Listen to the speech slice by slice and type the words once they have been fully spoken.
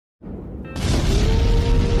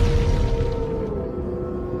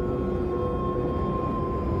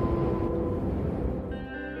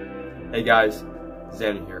Hey guys,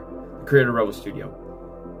 Zander here, the creator of RedWolf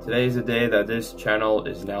Studio. Today is the day that this channel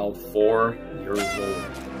is now 4 years old.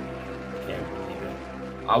 Can't believe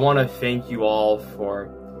it. I want to thank you all for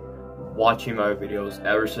watching my videos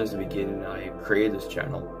ever since the beginning I created this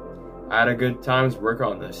channel. I had a good times working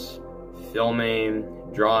on this, filming,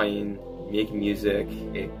 drawing, making music,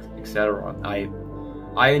 etc.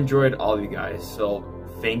 I enjoyed all of you guys, so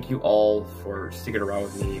thank you all for sticking around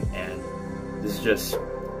with me, and this is just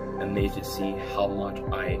amazing to see how much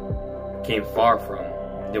I came far from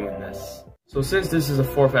doing this. So since this is the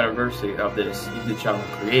 4th anniversary of this YouTube channel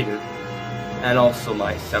created, and also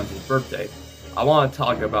my 17th birthday, I want to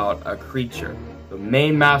talk about a creature, the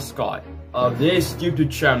main mascot of this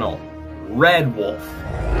YouTube channel, RedWolf.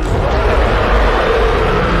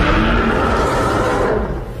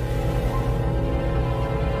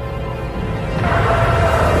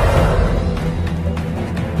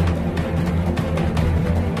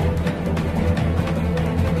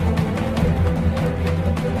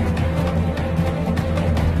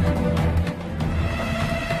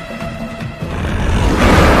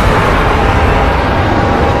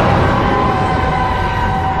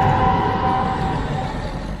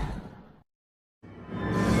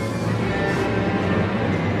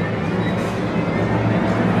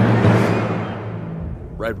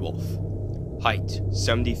 RedWolf. Height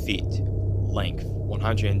 70 feet. Length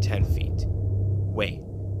 110 feet. Weight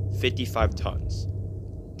 55 tons.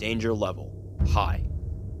 Danger level high.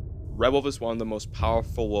 RedWolf is one of the most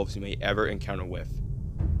powerful wolves you may ever encounter with.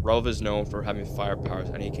 RedWolf is known for having fire powers,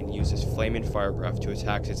 and he can use his flaming fire breath to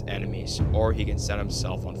attack his enemies, or he can set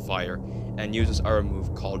himself on fire and use his other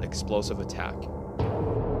move called explosive attack.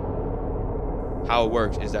 How it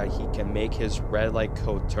works is that he can make his red-like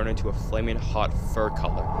coat turn into a flaming hot fur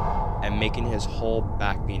color, and making his whole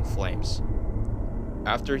back be in flames.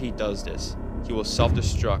 After he does this, he will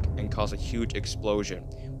self-destruct and cause a huge explosion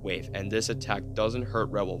wave, and this attack doesn't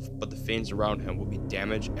hurt RedWolf, but the things around him will be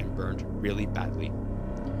damaged and burned really badly.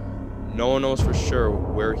 No one knows for sure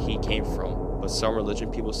where he came from, but some religion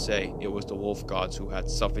people say it was the wolf gods who had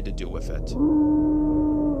something to do with it.